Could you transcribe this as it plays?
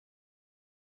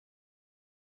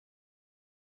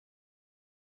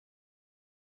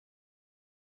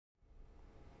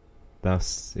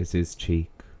thus is his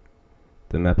cheek,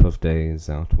 the map of days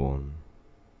outworn.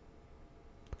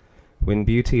 When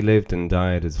beauty lived and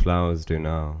died as flowers do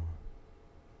now,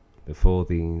 before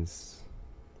these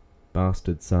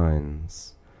bastard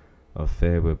signs of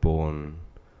fair were born,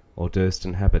 or durst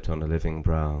inhabit on a living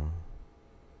brow,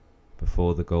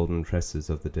 before the golden tresses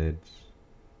of the dead,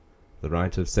 the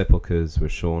right of sepulchres were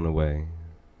shorn away,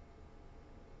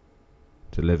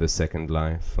 to live a second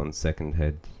life on second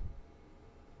head,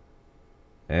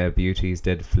 ere beauty's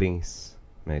dead fleece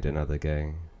made another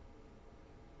gay.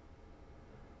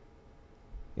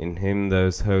 In him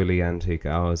those holy antique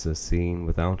hours are seen,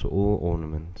 without all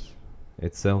ornament,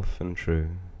 itself and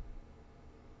true,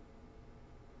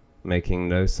 making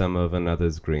no summer of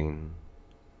another's green,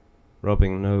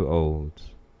 robbing no old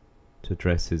to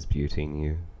dress his beauty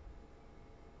new.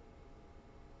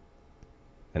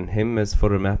 And him as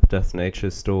for a map doth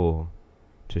nature store,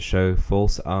 to show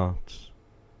false art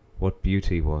what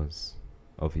beauty was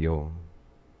of yore.